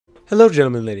Hello,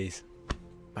 gentlemen, ladies.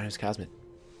 My name is Cosmic.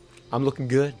 I'm looking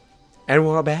good, and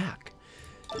we're back.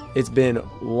 It's been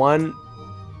one.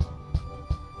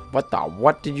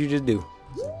 What did you just do?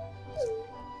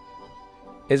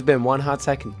 It's been one hot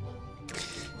second.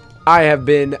 I have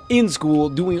been in school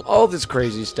doing all this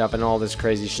crazy stuff and all this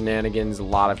crazy shenanigans. A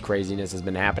lot of craziness has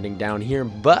been happening down here,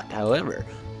 but however,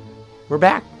 we're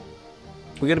back.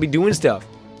 We're gonna be doing stuff.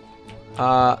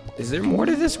 Is there more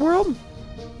to this world?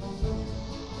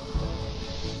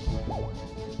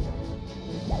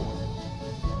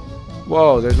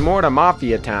 Whoa, there's more to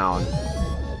Mafia Town.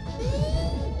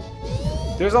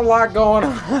 There's a lot going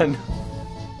on.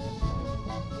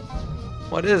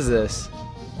 What is this?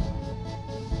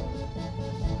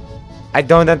 I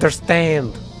don't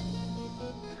understand.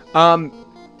 So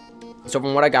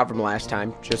from what I got from last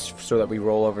time, just so that we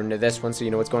roll over into this one so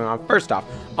you know what's going on. First off,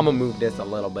 I'm gonna move this a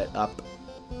little bit up.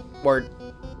 Or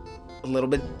a little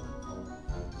bit.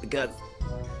 Because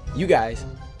you guys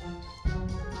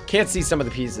can't see some of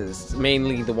the pieces.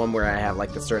 Mainly the one where I have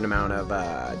like a certain amount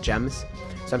of gems.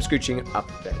 So I'm scooching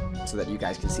up a bit so that you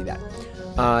guys can see that.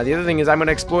 The other thing is I'm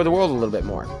gonna explore the world a little bit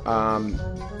more.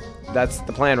 That's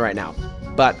the plan right now.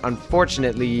 But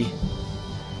unfortunately,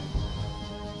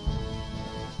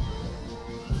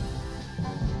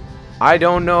 I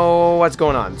don't know what's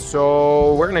going on.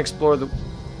 So we're gonna explore the...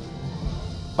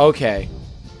 Okay.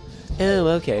 Oh,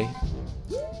 okay.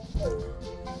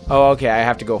 Oh, okay, I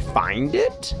have to go find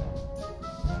it?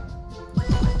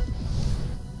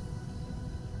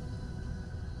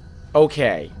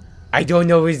 Okay. I don't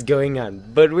know what's going on,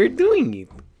 but we're doing it.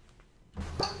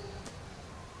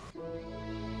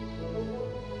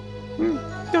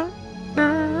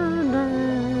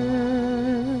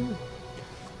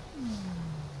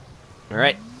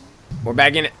 Alright, we're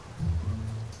back in it.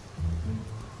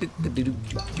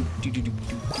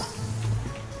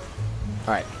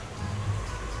 Alright.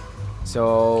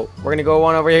 So, we're gonna go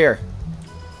one over here.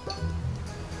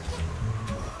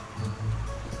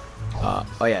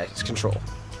 Oh yeah, it's control.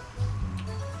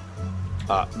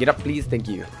 Get up please, thank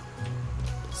you.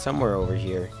 Somewhere over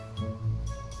here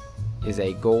is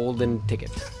a golden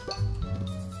ticket.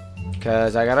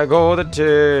 Cause I got a golden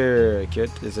ticket.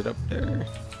 Is it up there?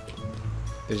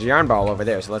 There's a yarn ball over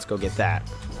there, so let's go get that.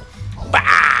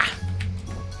 Bah!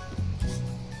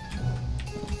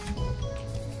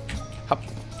 Hup.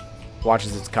 Watch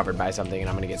as it's covered by something and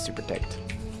I'm gonna get super ticked.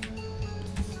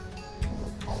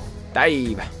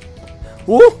 Dive!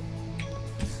 Ooh!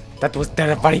 That was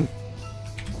terrifying!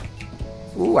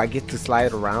 Ooh, I get to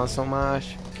slide around so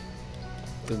much.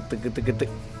 I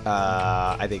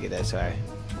think it is, sorry.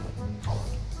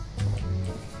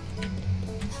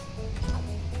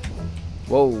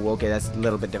 Whoa, okay, that's a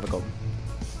little bit difficult.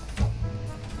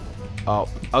 Oh,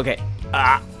 okay.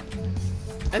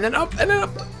 And then up, and then up.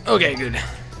 Okay, good.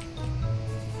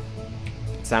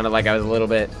 Sounded like I was a little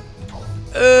bit...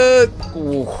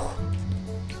 Ooh.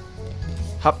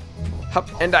 Hop, hop,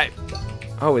 and dive.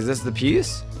 Oh, is this the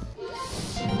piece?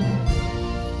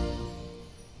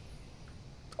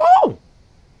 Oh!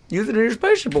 Use it in your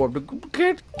spaceship board to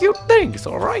get cute things.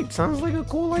 Alright, sounds like a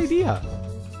cool idea.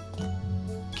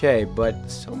 Okay, but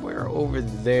somewhere over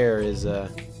there is a...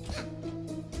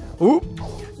 Oop!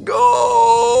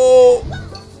 Go!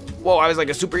 Whoa, I was like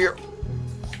a superhero.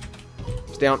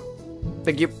 Stay down.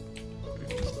 Thank you.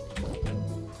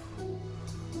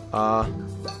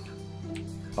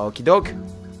 Okie doke.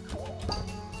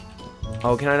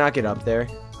 Oh, can I not get up there?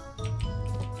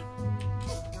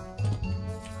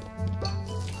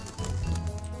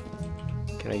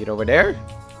 Can I get over there?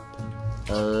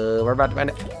 We're about to find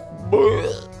it.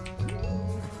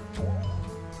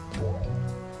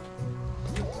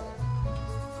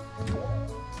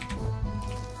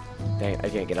 Dang, I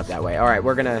can't get up that way. Alright,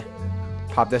 we're gonna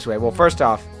pop this way. Well, first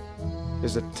off,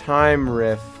 there's a time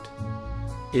rift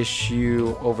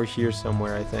issue over here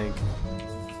somewhere, I think.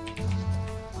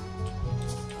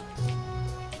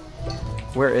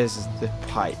 Where is the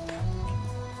pipe?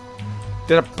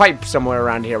 There's a pipe somewhere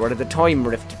around here where the time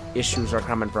rift issues are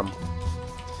coming from.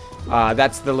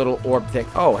 That's the little orb thing.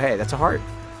 Oh, hey, that's a heart.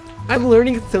 I'm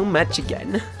learning so much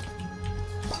again.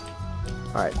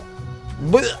 Alright.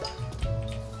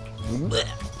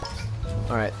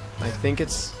 Alright, I think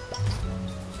it's...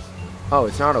 Oh,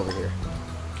 it's not over here.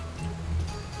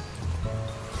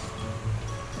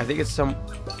 I think it's some...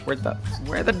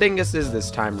 Where the dingus is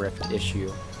this time rift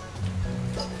issue?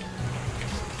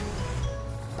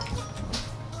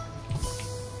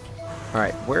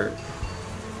 Alright, where...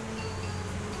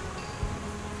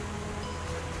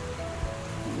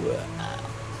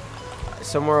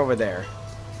 Somewhere over there.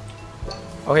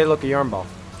 Oh, hey, look, a yarn ball.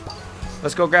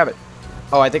 Let's go grab it.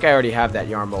 Oh, I think I already have that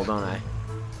yarn bowl, don't I?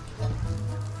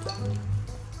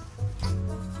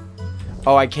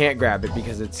 Oh, I can't grab it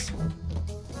because it's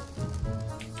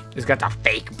got the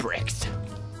fake bricks.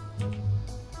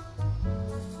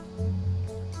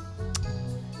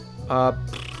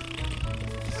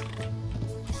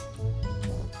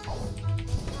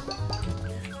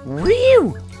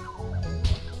 Whew!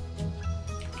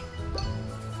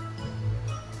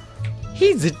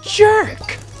 He's a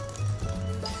jerk.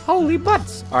 Holy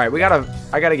butts! All right,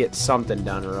 I gotta get something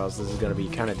done, or else this is gonna be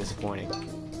kind of disappointing.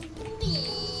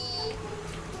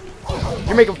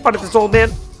 You're making fun of this old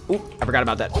man. Ooh, I forgot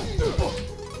about that.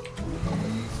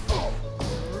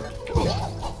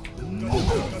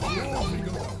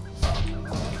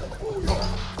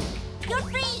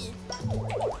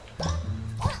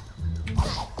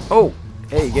 Oh,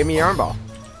 hey, give me your arm ball.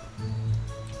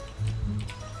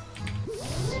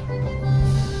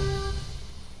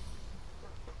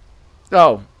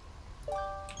 Oh.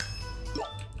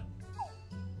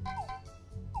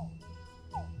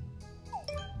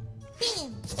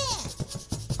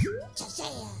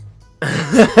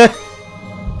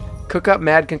 Cook up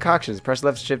mad concoctions. Press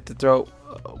left shift to throw.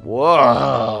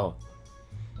 Whoa.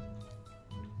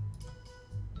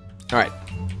 Alright.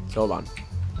 So hold on.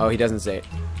 Oh, he doesn't say it.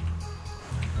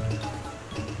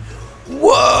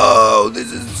 Whoa!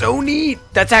 This is so neat!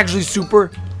 That's actually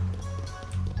super.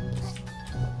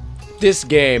 This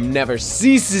game never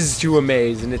ceases to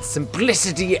amaze in its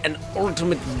simplicity and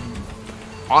ultimate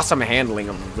awesome handling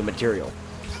of the material.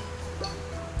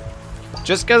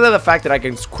 Just because of the fact that I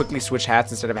can quickly switch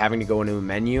hats instead of having to go into a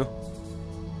menu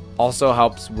also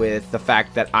helps with the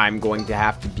fact that I'm going to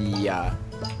have to be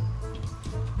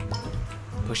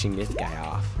pushing this guy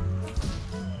off.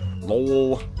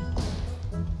 Lol.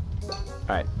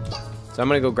 Alright, so I'm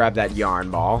gonna go grab that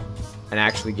yarn ball and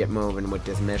actually get moving with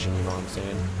this mission, you know what I'm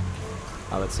saying?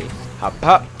 Let's see. Hop,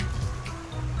 hop.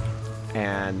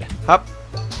 And hop.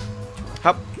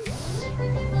 Hop.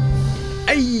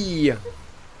 Ay!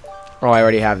 Oh, I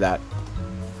already have that.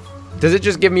 Does it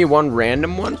just give me one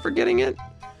random one for getting it?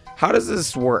 How does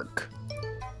this work?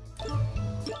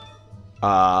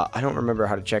 I don't remember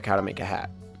how to check how to make a hat.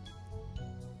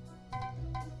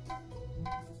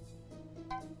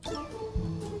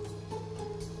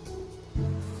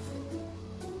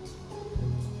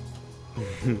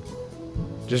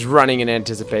 Just running in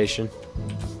anticipation.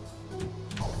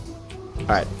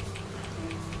 Alright.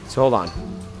 So hold on.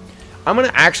 I'm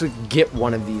gonna actually get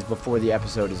one of these before the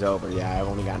episode is over. Yeah, I've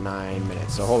only got 9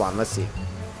 minutes. So hold on, let's see.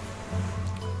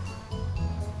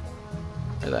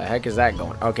 Where the heck is that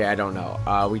going? Okay, I don't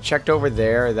know. We checked over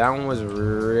there. That one was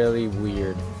really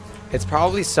weird. It's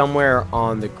probably somewhere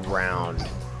on the ground.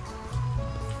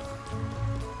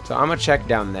 So I'm gonna check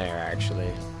down there,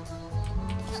 actually.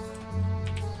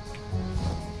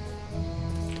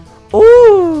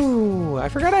 Ooh, I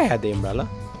forgot I had the umbrella.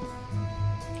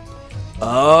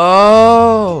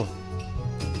 Oh.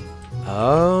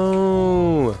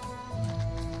 Oh.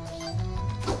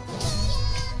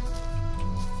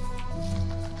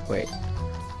 Wait.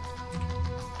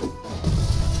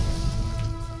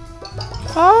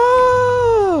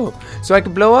 Oh. So I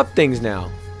can blow up things now.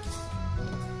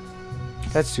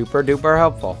 That's super duper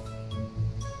helpful.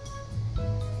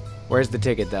 Where's the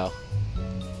ticket though?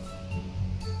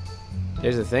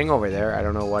 There's a thing over there. I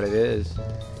don't know what it is.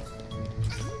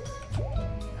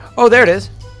 Oh, there it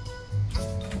is.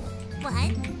 What?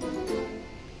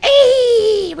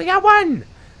 Hey, we got one.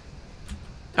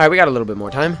 All right, we got a little bit more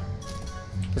time.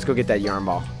 Let's go get that yarn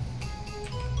ball.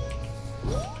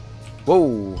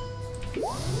 Whoa.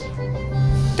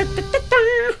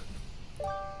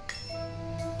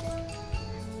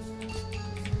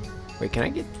 Wait, can I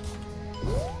get...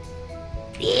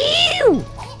 Ew!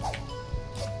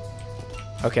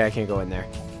 Okay, I can't go in there.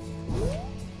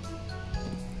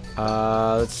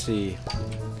 Let's see.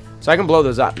 So I can blow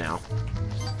those up now.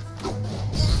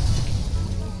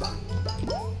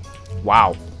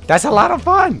 Wow. That's a lot of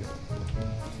fun!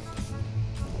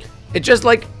 It just,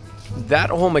 like,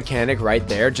 that whole mechanic right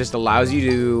there just allows you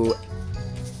to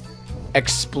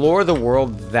explore the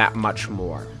world that much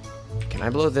more. Can I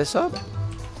blow this up?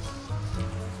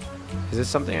 Is this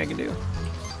something I can do?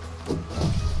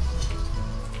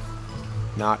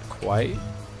 Not quite.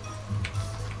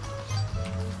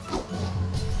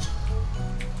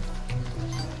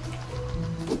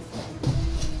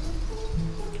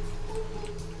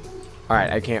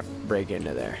 Alright, I can't break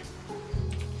into there.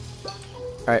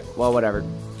 Alright, well, whatever.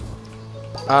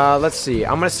 Let's see.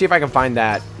 I'm gonna see if I can find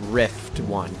that rift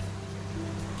one.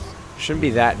 Shouldn't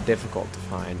be that difficult to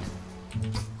find.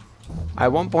 I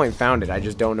at one point found it, I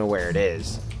just don't know where it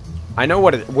is. I know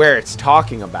where it's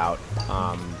talking about.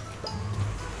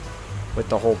 With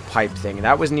the whole pipe thing.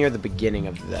 That was near the beginning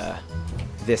of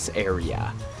this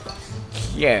area.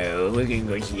 So we can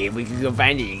go see if we can go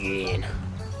find it again.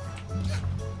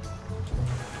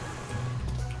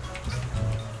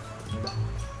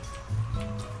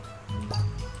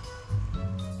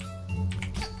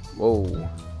 Whoa.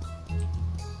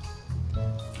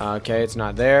 Okay, it's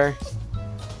not there.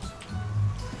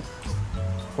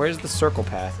 Where's the circle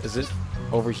path? Is it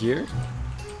over here?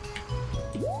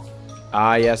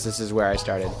 Ah, yes, this is where I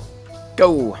started.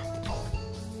 Go!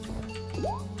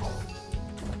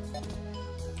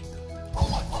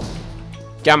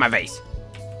 Get out of my face!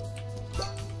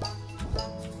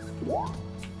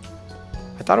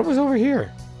 I thought it was over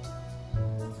here.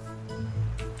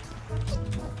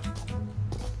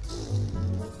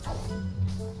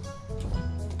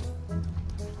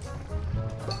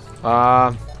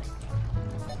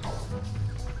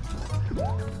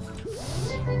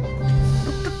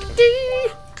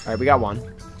 Alright, we got one.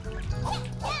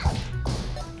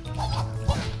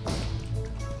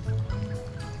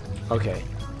 Okay.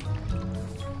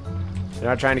 They're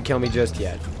not trying to kill me just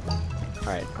yet.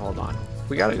 Alright, hold on.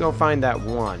 We gotta go find that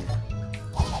one.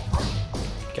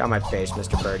 Get out of my face,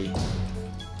 Mr. Birdie.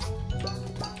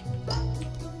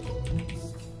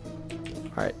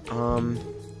 Alright,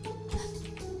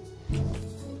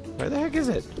 where the heck is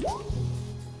it?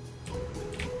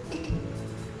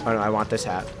 Oh no, I want this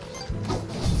hat.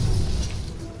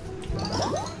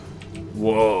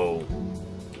 Whoa.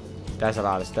 That's a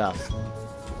lot of stuff.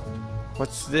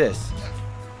 What's this?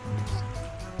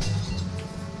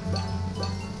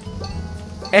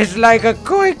 It's like a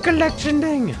koi collection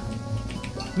thing.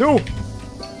 No.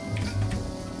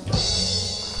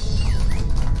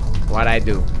 What'd I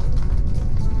do?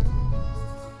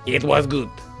 It was good.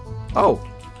 Oh,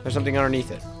 there's something underneath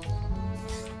it.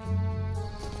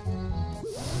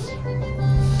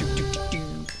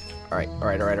 Alright.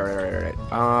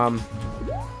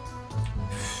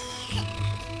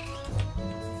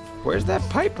 Where's that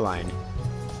pipeline?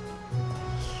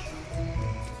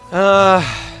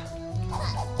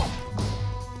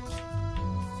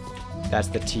 That's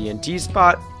the TNT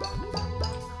spot.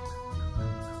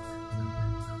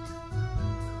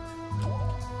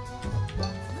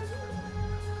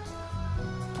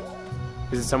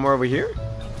 Is it somewhere over here?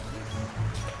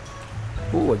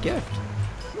 Ooh, a gift.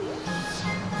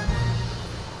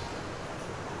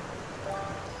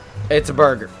 It's a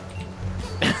burger.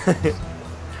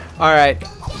 Alright.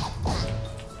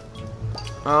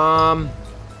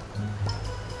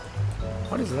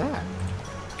 What is that?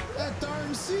 That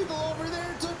darn seagull over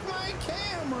there took my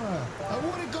camera. I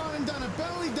would have gone and done a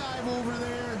belly dive over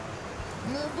there.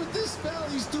 No, but this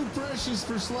valley's too precious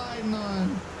for sliding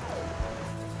on.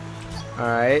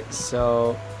 Alright,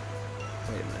 so...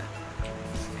 Wait a minute.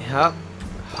 Hop,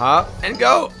 hop, and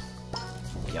go!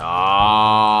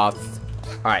 Yes!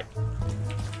 Alright.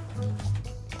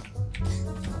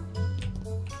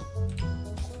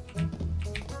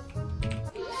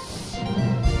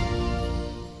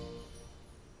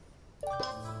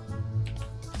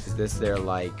 Is this their,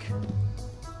 like...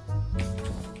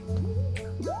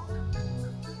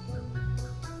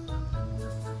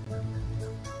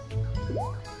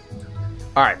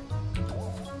 Alright.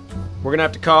 We're gonna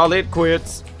have to call it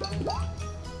quits.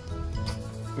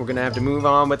 We're gonna have to move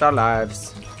on with our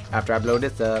lives after I blow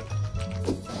this up.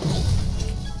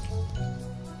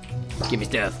 Give me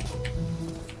stuff.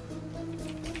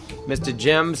 Mr.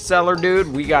 Gem Seller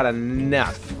dude, we got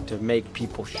enough to make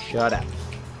people shut up.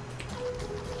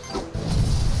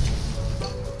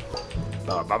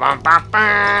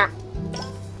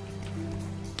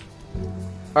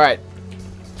 Alright.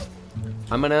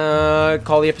 I'm gonna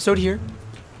call the episode here.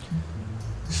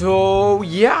 So,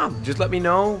 yeah, just let me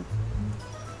know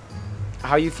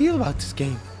how you feel about this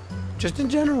game. Just in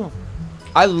general.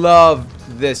 I love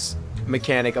this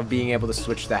mechanic of being able to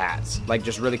switch the hats. Like,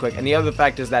 just really quick. And the other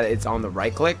fact is that it's on the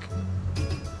right click.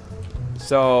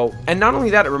 So, and not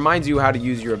only that, it reminds you how to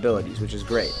use your abilities, which is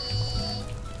great.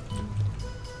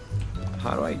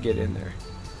 How do I get in there?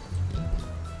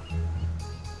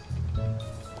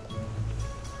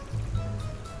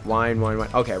 Wine.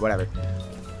 Okay, whatever.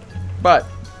 But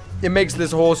it makes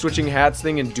this whole switching hats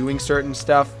thing and doing certain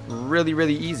stuff really,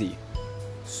 really easy.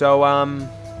 So,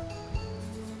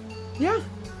 yeah.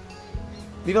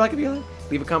 Leave a like if you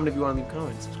like. Leave a comment if you want to leave a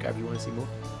comment. Subscribe if you want to see more.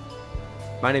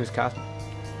 My name is Cosmo.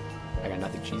 I got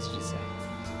nothing cheesy to say.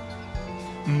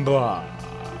 Bye.